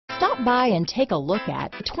Stop by and take a look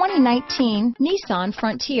at the 2019 Nissan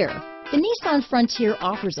Frontier. The Nissan Frontier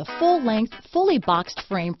offers a full-length, fully boxed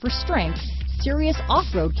frame for strength, serious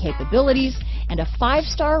off-road capabilities, and a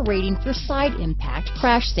 5-star rating for side impact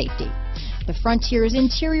crash safety. The Frontier's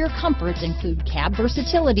interior comforts include cab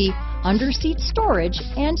versatility, under-seat storage,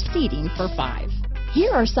 and seating for 5.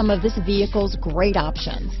 Here are some of this vehicle's great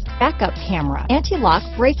options: backup camera, anti-lock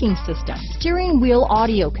braking system, steering wheel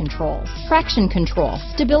audio controls, traction control,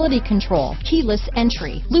 stability control, keyless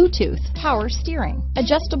entry, Bluetooth, power steering,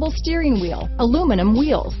 adjustable steering wheel, aluminum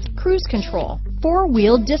wheels, cruise control,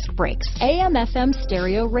 4-wheel disc brakes, AM/FM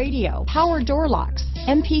stereo radio, power door locks,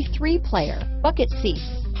 MP3 player, bucket seats,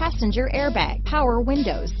 passenger airbag, power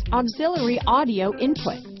windows, auxiliary audio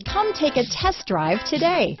input. Come take a test drive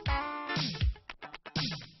today.